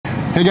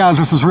Hey guys,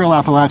 this is Real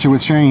Appalachia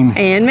with Shane.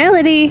 And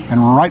Melody. And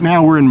right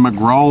now we're in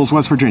McGraws,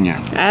 West Virginia.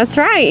 That's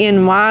right,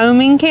 in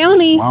Wyoming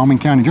County. Wyoming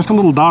County. Just a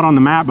little dot on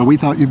the map, but we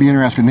thought you'd be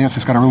interested in this.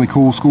 It's got a really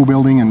cool school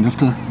building, and just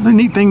the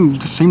neat thing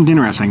just seemed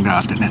interesting to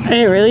us, didn't it?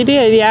 It really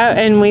did, yeah.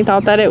 And we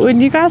thought that it would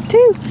you guys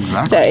too.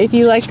 Exactly. So if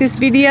you like this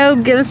video,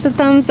 give us a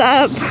thumbs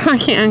up. I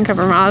can't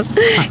uncover my eyes.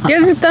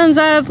 Give us a thumbs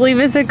up, leave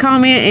us a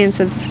comment, and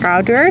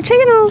subscribe to our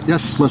channel.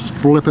 Yes, let's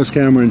flip this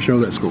camera and show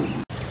that school.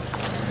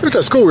 There's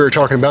that school we were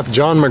talking about, the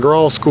John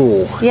McGraw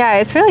School. Yeah,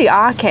 it's really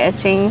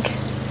eye-catching.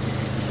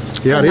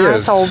 Yeah, it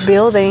is. Nice old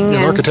building.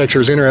 The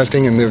architecture is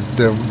interesting, and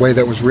the way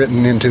that was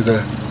written into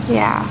the...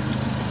 Yeah.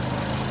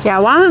 Yeah,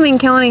 Wyoming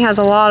County has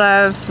a lot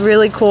of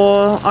really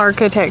cool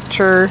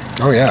architecture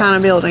kind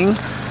of buildings.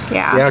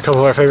 Yeah. Yeah, a couple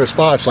of our favorite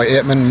spots, like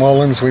Ettman,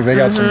 Mullins, they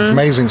got some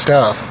amazing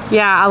stuff.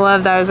 Yeah, I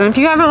love those. And if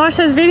you haven't watched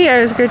those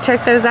videos, go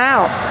check those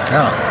out.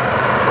 Yeah.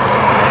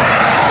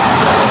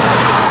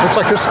 Looks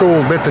like this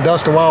school bit the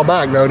dust a while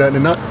back, though, doesn't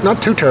it? Not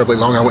too terribly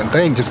long, I wouldn't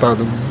think, just by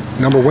the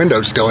number of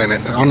windows still in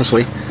it,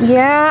 honestly.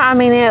 Yeah, I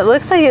mean, it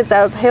looks like it's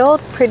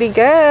upheld pretty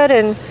good,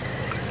 and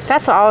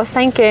that's what I was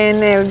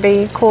thinking. It would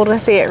be cool to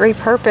see it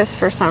repurposed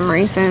for some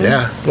reason.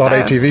 Yeah, a lot of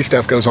ATV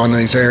stuff goes on in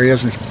these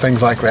areas and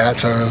things like that,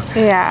 so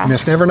yeah, you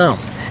just never know.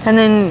 And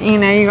then, you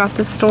know, you got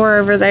the store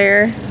over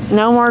there.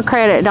 No more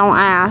credit, don't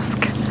ask.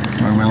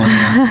 Oh,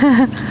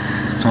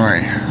 well, sorry,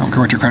 I don't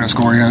care what your credit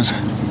score is.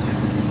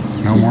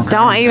 No more.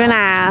 Don't even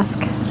ask.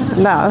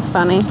 That was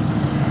funny.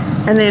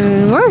 And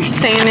then we're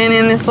standing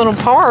in this little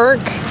park.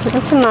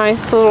 It's a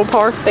nice little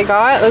park they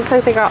got. It looks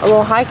like they got a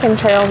little hiking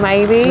trail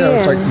maybe. Yeah,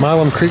 it's like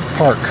Milam Creek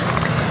Park.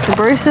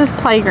 Bruce's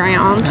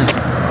playground. So,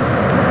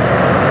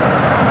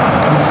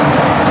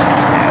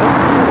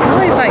 I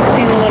always like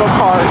seeing a little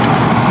park.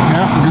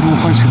 Yeah, a good little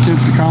place for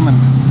kids to come and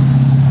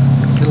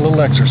get a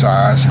little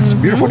exercise. It's a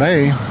beautiful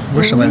day.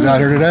 Wish somebody's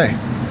out here today.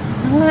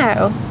 I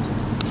know.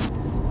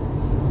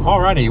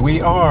 Alrighty,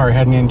 we are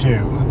heading into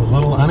the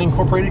little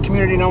unincorporated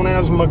community known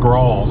as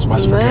McGraws,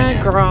 West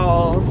Virginia.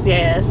 McGraws,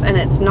 yes, and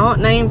it's not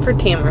named for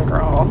Tim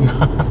McGraw.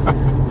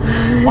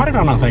 Why did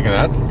I not think of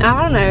that?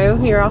 I don't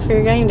know. You're off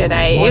your game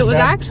today. It was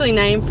actually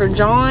named for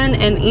John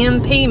and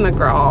M.P.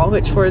 McGraw,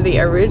 which were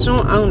the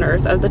original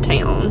owners of the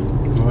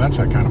town. Well, that's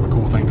a kind of a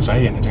cool thing to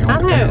say, isn't it?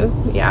 I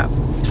know, yeah.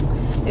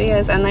 It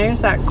is, and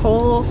there's that cool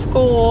little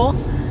school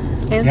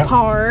and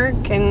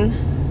park, and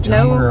John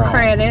no McGraw.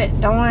 Credit,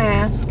 don't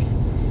ask.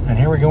 And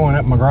here we're going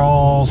up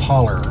McGraw's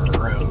Holler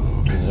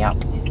Road.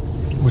 Yep.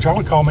 Which I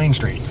would call Main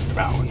Street, just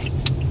about.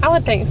 I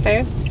would think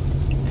so.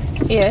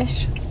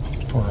 Ish.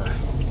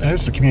 This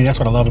is the community. That's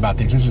what I love about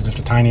these. This is just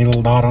a tiny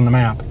little dot on the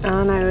map.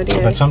 I know it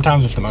is. But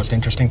sometimes it's the most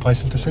interesting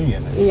places to see,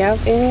 isn't it?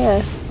 Yep, it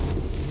is.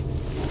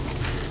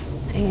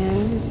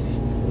 And this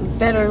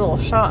better little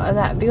shot of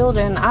that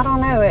building. I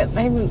don't know. It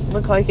made me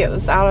look like it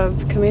was out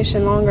of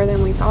commission longer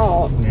than we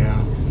thought.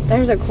 Yeah.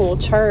 There's a cool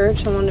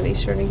church. I want to be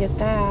sure to get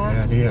that.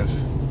 Yeah, it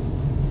is.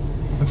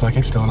 Looks like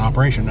it's still in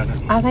operation,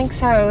 doesn't it? I think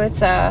so.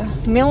 It's a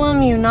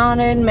Milam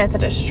United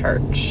Methodist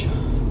Church.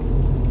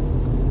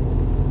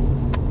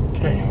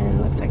 Okay.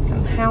 And looks like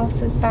some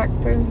houses back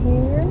through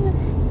here.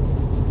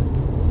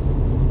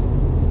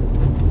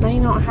 May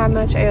not have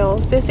much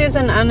else. This is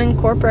an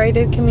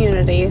unincorporated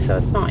community, so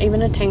it's not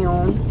even a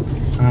town.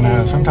 I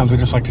know. Sometimes we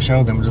just like to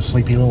show them just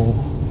sleepy little...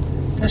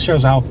 This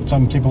shows how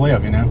some people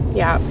live, you know?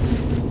 Yeah.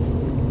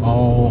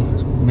 All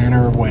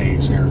manner of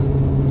ways here.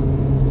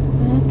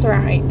 That's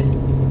right.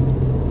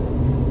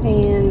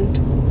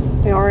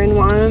 And we are in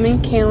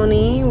Wyoming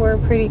County. We're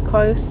pretty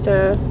close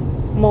to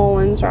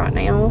Mullins right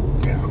now.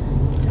 Yeah.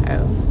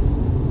 So,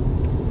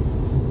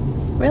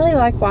 really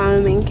like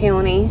Wyoming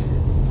County,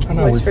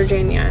 West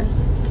Virginia.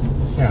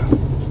 It's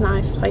a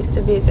nice place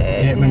to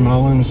visit. Ettman,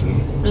 Mullins,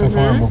 and so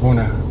far we're going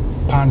to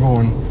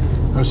Pineville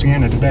and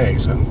Oceana today.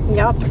 So,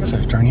 yep. I guess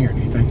I should turn here, do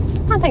you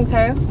think? I think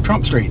so.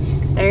 Trump Street.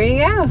 There you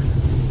go.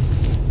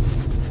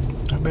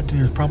 I bet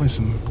there's probably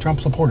some Trump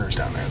supporters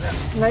down there then.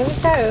 Maybe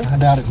so. I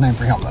doubt it's named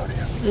for him though, do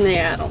you?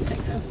 Yeah, I don't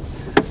think so.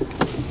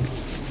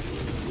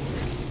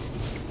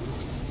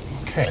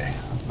 Okay,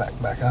 let's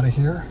back out of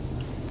here.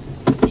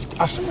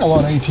 I've seen a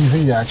lot of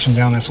ATV action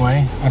down this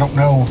way. I don't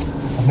know,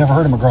 I've never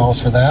heard of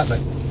McGraw's for that, but...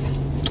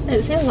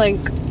 It seems like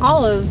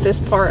all of this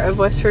part of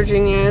West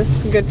Virginia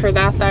is good for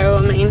that though,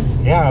 I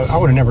mean. Yeah, I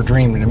would have never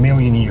dreamed in a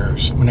million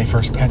years when they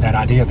first had that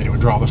idea that it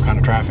would draw this kind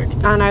of traffic.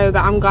 I know,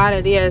 but I'm glad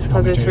it is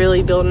because it's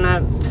really building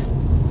up,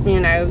 you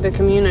know, the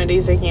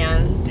communities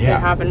again. Yeah.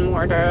 Having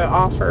more to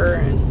offer.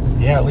 And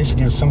yeah, at least it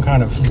gives some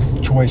kind of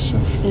choice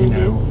of, you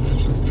know,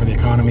 for the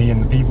economy and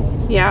the people.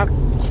 Yeah,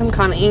 some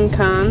kind of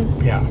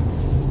income. Yeah.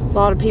 A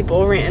lot of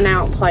people renting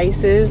out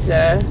places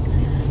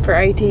for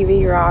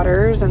ATV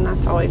riders, and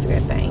that's always a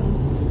good thing.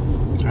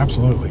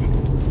 Absolutely.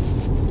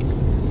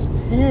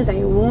 It is a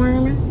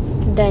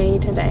warm day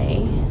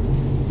today,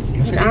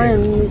 yes, which I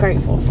am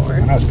grateful for. I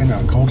know it's been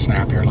a cold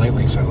snap here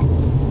lately, so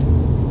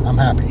I'm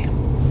happy.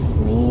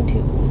 Me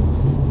too.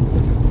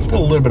 Still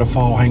a little bit of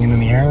fall hanging in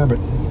the air, but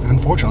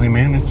unfortunately,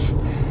 man, it's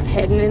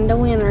heading into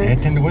winter.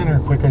 Heading into winter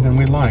quicker than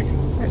we'd like.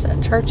 There's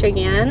that church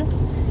again.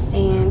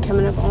 and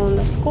coming up on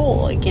the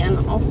school again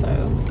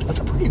also. That's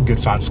a pretty good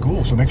sized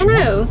school, so makes I you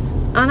know.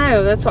 I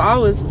know. That's what I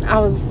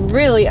was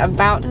really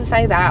about to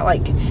say that.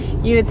 Like,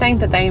 you would think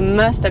that they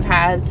must have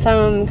had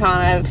some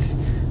kind of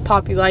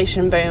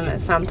population boom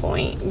at some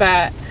point,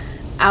 but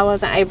I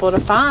wasn't able to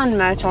find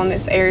much on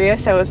this area.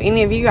 So if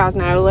any of you guys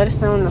know, let us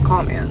know in the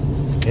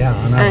comments. Yeah,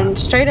 I know. And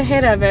straight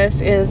ahead of us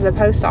is the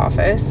post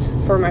office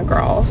for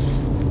McGraws.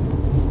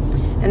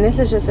 And this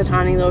is just a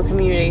tiny little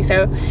community.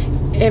 So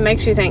it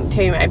makes you think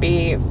too,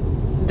 maybe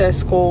the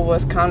school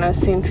was kind of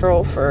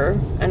central for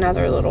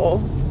another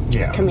little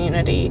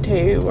community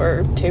too,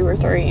 or 2 or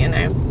 3, you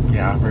know.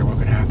 Yeah, very well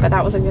could happen. But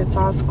that was a good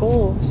sized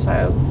school,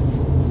 so.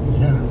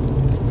 Yeah,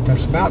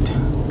 that's about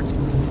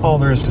all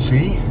there is to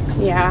see.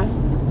 Yeah.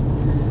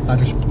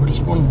 We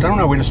just wanted, I don't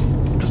know, we just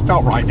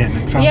felt right, didn't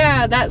it?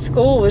 Yeah, that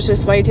school was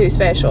just way too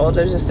special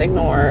to just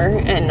ignore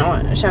and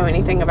not show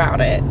anything about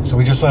it. So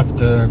we just left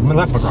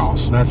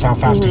McGraws. That's how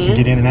fast you can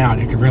get in and out.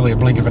 You could really a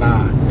blink of an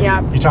eye.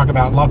 Yeah. You talk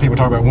about, a lot of people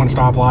talk about one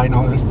stoplight and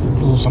all this.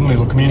 Some of these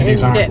little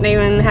communities aren't. Didn't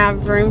even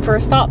have room for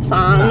a stop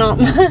sign, not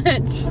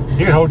much.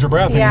 You could hold your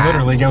breath and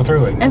literally go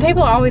through it. And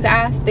people always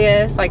ask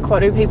this, like, what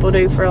do people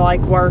do for, like,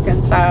 work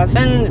and stuff?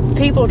 And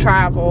people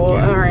travel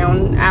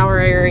around our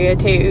area,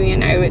 too. You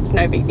know, it's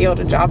no big deal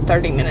to drive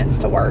 30 minutes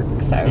to work,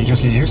 so. You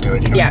just get used to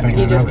it. You don't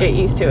you just get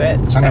used to it.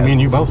 I know me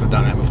and you both have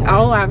done that before.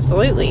 Oh,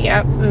 absolutely,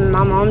 yep.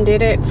 My mom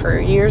did it for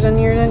years and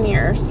years and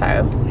years, so.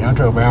 Yeah, I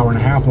drove an hour and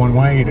a half one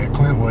way to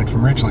Clintwood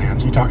from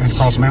Richlands. You talking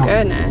across the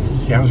mountain.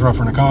 Goodness. Yeah, it was rougher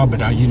than a cob,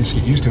 but you just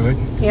get used to it.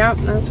 Yep,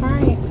 that's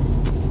right.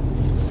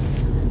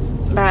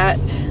 But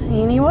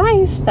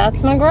anyways,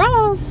 that's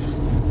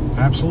McGraws.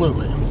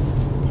 Absolutely.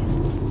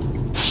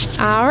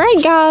 All right,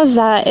 guys,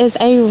 that is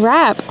a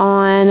wrap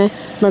on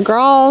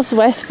McGraws,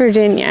 West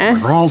Virginia.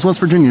 McGraws,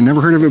 West Virginia.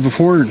 Never heard of it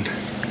before. And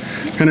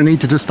kind of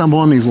neat to just stumble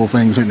on these little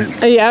things, isn't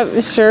it?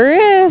 Yep, sure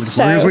is. As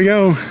long as we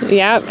go.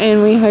 Yep,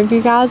 and we hope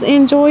you guys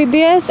enjoyed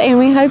this, and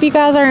we hope you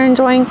guys are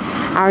enjoying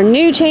our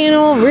new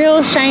channel,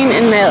 Real Shane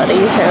and Melody.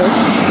 So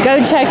go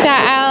check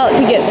that out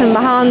to get some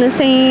behind the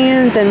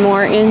scenes and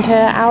more into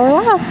our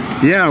lives.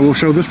 Yeah, we'll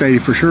show this day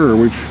for sure.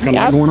 We've got a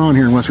lot going on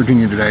here in West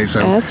Virginia today, so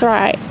that's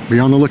right. Be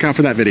on the lookout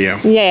for that video.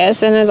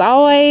 Yes, and as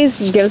always,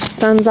 give us a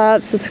thumbs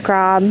up,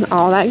 subscribe,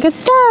 all that good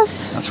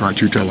stuff. That's right,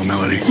 you tell them,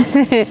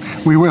 Melody.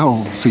 We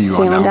will see you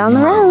on down the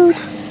road.